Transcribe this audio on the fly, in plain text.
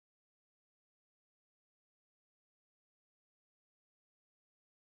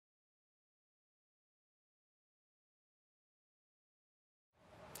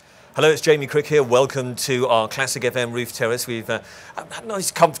Hello, it's Jamie Crick here. Welcome to our Classic FM roof terrace. We've had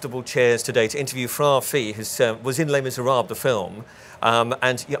nice, comfortable chairs today to interview Fra Fee, who was in Les Misérables, the film.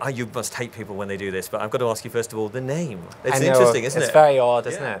 And you must hate people when they do this, but I've got to ask you first of all the name. It's interesting, isn't it? It's very odd,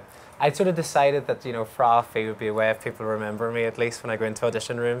 isn't it? I sort of decided that Fra Fee would be a way of people remember me, at least when I go into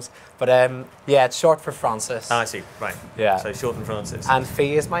audition rooms. But yeah, it's short for Francis. I see, right. Yeah. So short and Francis. And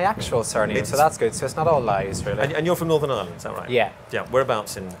Fee is my actual surname, so that's good. So it's not all lies, really. And you're from Northern Ireland, is that right? Yeah. Yeah.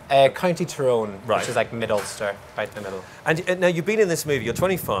 Whereabouts in? County Tyrone, right, which is like mid-Ulster, right in the middle. And now you've been in this movie. You're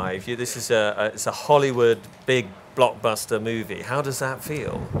 25. This is it's a Hollywood big blockbuster movie. How does that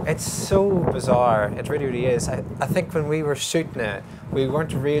feel? It's so bizarre. It really, really is. I think when we were shooting it, we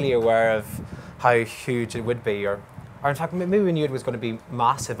weren't really aware of how huge it would be, or in fact, maybe we knew it was going to be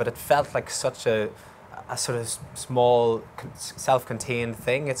massive, but it felt like such a sort of small, self-contained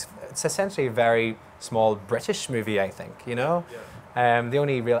thing. It's essentially a very small British movie, I think. Yeah. The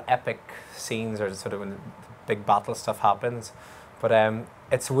only real epic scenes are sort of when the big battle stuff happens, but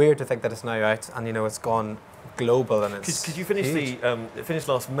it's weird to think that it's now out and it's gone global, and it's because you finished finished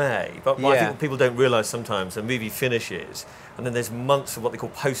last May, but yeah. I think what people don't realise sometimes a movie finishes and then there's months of what they call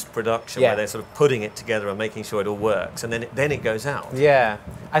post-production, where they're sort of putting it together and making sure it all works, and then it goes out. Yeah,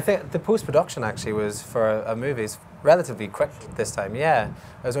 I think the post-production actually was for a movie relatively quick this time. Yeah,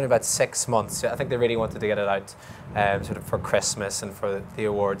 it was only about 6 months. I think they really wanted to get it out sort of for Christmas and for the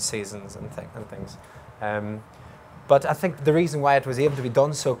award seasons and things. But I think the reason why it was able to be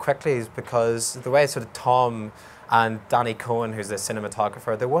done so quickly is because the way sort of Tom and Danny Cohen, who's the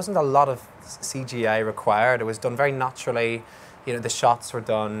cinematographer, there wasn't a lot of CGI required. It was done very naturally. The shots were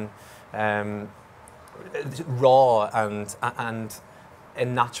done raw and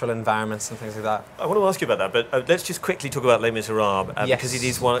in natural environments and things like that. I want to ask you about that, but let's just quickly talk about Les Misérables, because it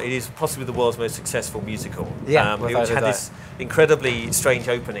is possibly the world's most successful musical. Yeah, it had this incredibly strange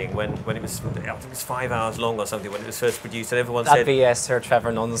opening when it was, I think it was 5 hours long or something when it was first produced, and everyone said... That'd be Sir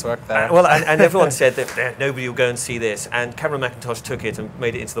Trevor Nunn's work there. Well, and everyone said that nobody will go and see this, and Cameron Mackintosh took it and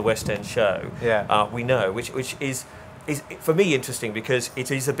made it into the West End show. Yeah. We know, which is for me interesting because it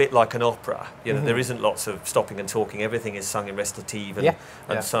is a bit like an opera. There isn't lots of stopping and talking. Everything is sung in recitative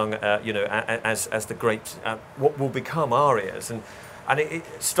and sung, as the great what will become arias. And it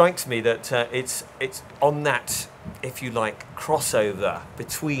strikes me that it's on that, if you like, crossover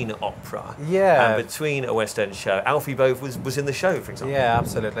between opera and between a West End show. Alfie Boe was in the show, for example. Yeah,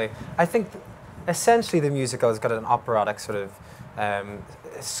 absolutely. I think essentially the musical has got an operatic sort of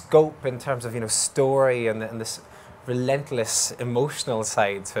scope in terms of story and this relentless emotional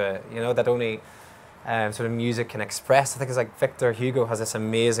side to it, that only sort of music can express. I think it's like Victor Hugo has this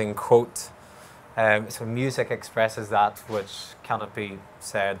amazing quote, so music expresses that which cannot be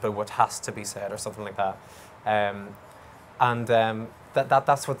said but what has to be said, or something like that.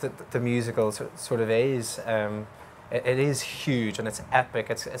 That's what the musical sort of is. It is huge and it's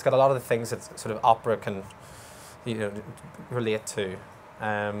epic. It's got a lot of the things that sort of opera can relate to.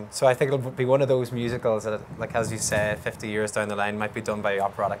 So I think it'll be one of those musicals that, like as you say, 50 years down the line might be done by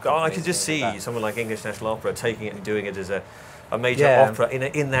operatic companies. I could just see someone like English National Opera taking it and doing it as a major opera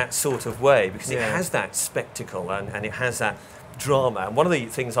in that sort of way, because it has that spectacle and it has that drama. And one of the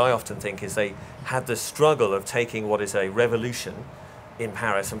things I often think is they had the struggle of taking what is a revolution in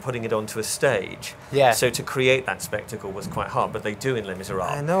Paris and putting it onto a stage. Yeah. So to create that spectacle was quite hard, but they do in Les Misérables.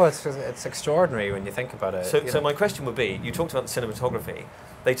 I know, it's extraordinary when you think about it. So my question would be, you talked about the cinematography.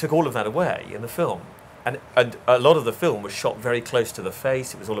 They took all of that away in the film. And a lot of the film was shot very close to the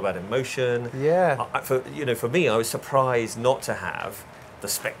face. It was all about emotion. Yeah. For me, I was surprised not to have the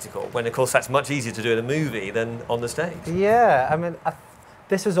spectacle, when of course that's much easier to do in a movie than on the stage. Yeah, I mean,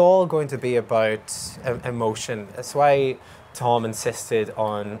 this is all going to be about emotion. That's why Tom insisted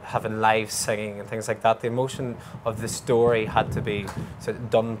on having live singing and things like that. The emotion of the story had to be sort of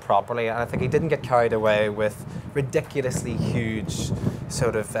done properly, and I think he didn't get carried away with ridiculously huge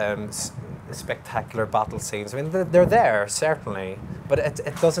sort of spectacular battle scenes. I mean, they're there certainly, but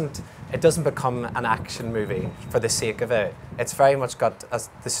it doesn't become an action movie for the sake of it. It's very much got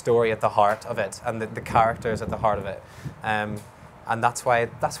the story at the heart of it and the characters at the heart of it. And that's why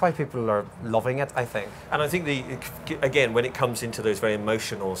people are loving it, I think. And I think again, when it comes into those very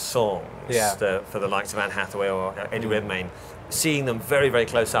emotional songs, for the likes of Anne Hathaway or Eddie Redmayne, seeing them very, very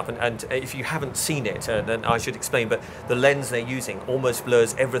close up, and if you haven't seen it, then I should explain, but the lens they're using almost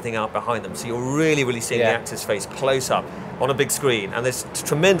blurs everything out behind them, so you're really, really seeing the actor's face close up on a big screen, and there's a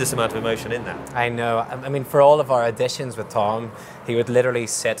tremendous amount of emotion in that. I know. I mean, for all of our auditions with Tom, he would literally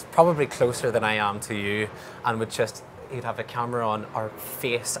sit probably closer than I am to you, and would just... he'd have a camera on our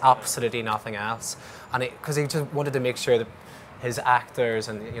face, absolutely nothing else, and because he just wanted to make sure that his actors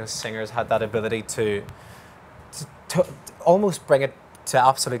and singers had that ability to almost bring it to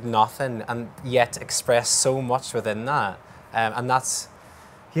absolute nothing and yet express so much within that, and that's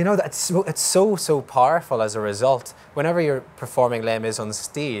it's so powerful as a result. Whenever you're performing Les Mis on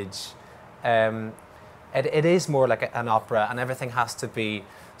stage, it is more like an opera, and everything has to be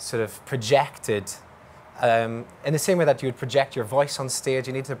sort of projected. In the same way that you would project your voice on stage,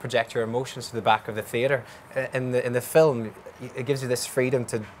 you need to project your emotions to the back of the theatre. In the film, it gives you this freedom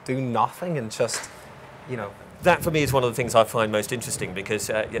to do nothing and just, That for me is one of the things I find most interesting, because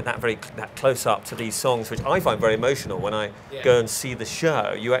that close up to these songs, which I find very emotional. When I go and see the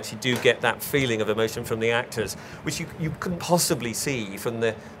show, you actually do get that feeling of emotion from the actors, which you couldn't possibly see from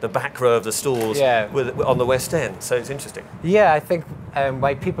the back row of the stalls on the West End. So it's interesting. Yeah, I think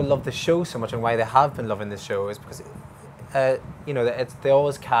why people love the show so much and why they have been loving the show is because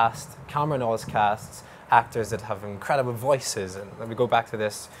Cameron always casts actors that have incredible voices, and we go back to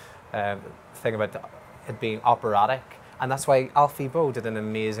this thing about it being operatic, and that's why Alfie Boe did an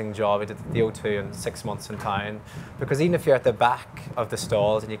amazing job. He did the O2 in 6 months in town, because even if you're at the back of the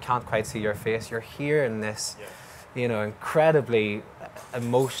stalls and you can't quite see your face, you're hearing this, incredibly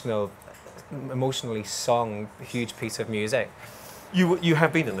emotionally sung, huge piece of music. You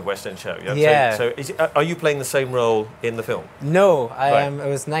have been in the West End show, yeah? Yeah. So are you playing the same role in the film? No, it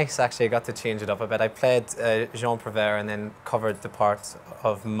was nice actually. I got to change it up a bit. I played Jean Prévert and then covered the part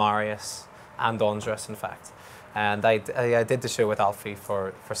of Marius and Andras, in fact. And I did the show with Alfie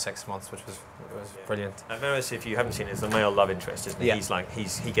for 6 months, which was brilliant. And Marius, if you haven't seen it, is the male love interest, isn't he? Yeah.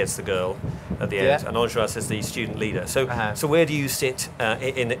 He gets the girl at the end, and Andras is the student leader. So so where do you sit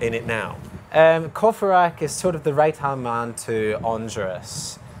in it now? Courfeyrac is sort of the right-hand man to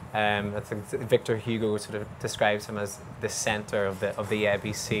Andras. I think Victor Hugo sort of describes him as the centre of the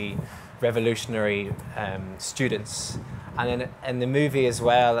ABC revolutionary students. And in the movie as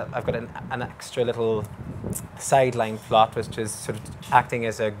well, I've got an extra little sideline plot, which is sort of acting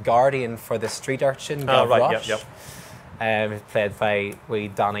as a guardian for the street urchin, Gavroche, played by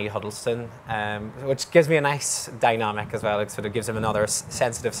Danny Huddleston, which gives me a nice dynamic as well. It sort of gives him another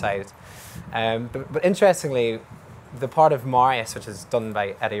sensitive side. But interestingly, the part of Marius, which is done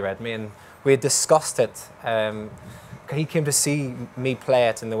by Eddie Redmayne, we had discussed it. He came to see me play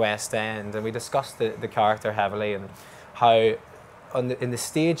it in the West End, and we discussed the character heavily and how in the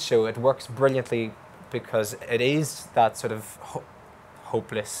stage show it works brilliantly because it is that sort of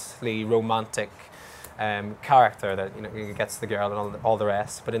hopelessly romantic character that gets the girl and all the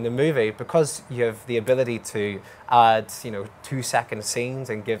rest. But in the movie, because you have the ability to add 2-second scenes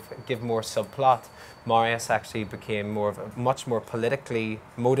and give more subplot, Marius actually became much more politically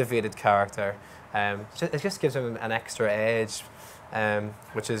motivated character. It just gives him an extra edge,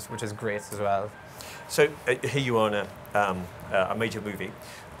 which is great as well. So here you are in a major movie.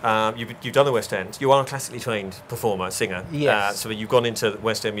 You've done the West End. You are a classically trained performer, singer. Yes. So you've gone into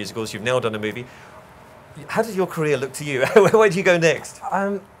West End musicals. You've now done a movie. How does your career look to you? Where do you go next?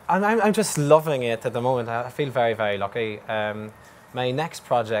 I'm just loving it at the moment. I feel very, very lucky. My next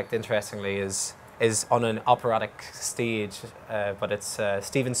project, interestingly, is on an operatic stage, but it's a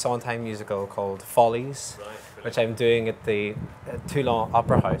Stephen Sondheim musical called Follies, which I'm doing at the Toulon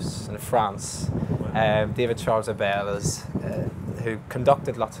Opera House in France. David Charles Abel who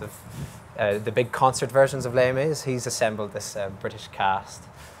conducted lots of the big concert versions of Les Mis. He's assembled this British cast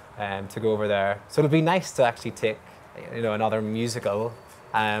to go over there. So it'll be nice to actually take another musical,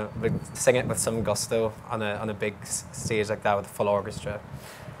 but sing it with some gusto on a big stage like that with a full orchestra.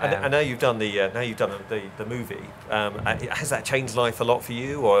 And now you've done the movie. Has that changed life a lot for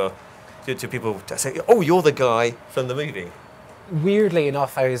you, or do people say, "Oh, you're the guy from the movie"? Weirdly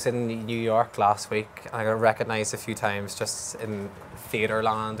enough, I was in New York last week, and I got recognised a few times just in theatre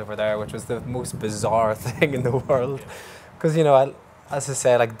land over there, which was the most bizarre thing in the world. Because as I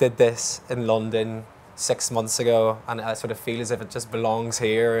said, I did this in London 6 months ago, and I sort of feel as if it just belongs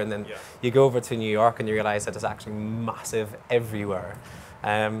here, and then you go over to New York and you realise that it's actually massive everywhere.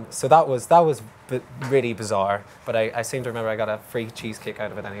 So that was really bizarre, but I seem to remember I got a free cheesecake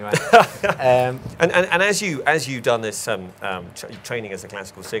out of it anyway. And as you've done this training as a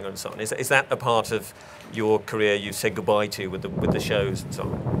classical singer and so on, is that a part of your career you said goodbye to with the shows and so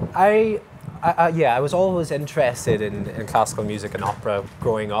on? I was always interested in classical music and opera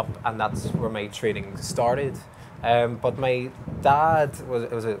growing up, and that's where my training started. But my dad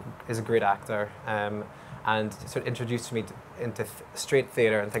is a great actor. And sort of introduced me into straight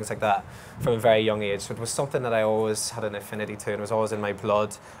theatre and things like that from a very young age. So it was something that I always had an affinity to, and it was always in my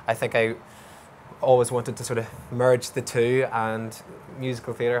blood. I think I always wanted to sort of merge the two, and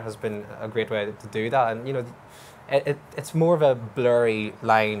musical theatre has been a great way to do that. And it's more of a blurry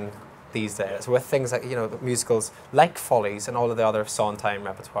line these days with things like, you know, musicals like Follies and all of the other Sondheim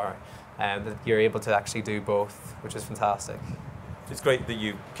repertoire, and that you're able to actually do both, which is fantastic. It's great that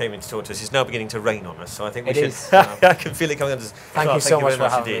you came in to talk to us. It's now beginning to rain on us, so I think we It should. is. I can feel it coming on us. Thank you so much very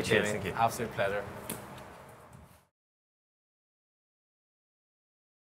for having me, indeed. Cheers, Jamie. thank you. Absolute pleasure.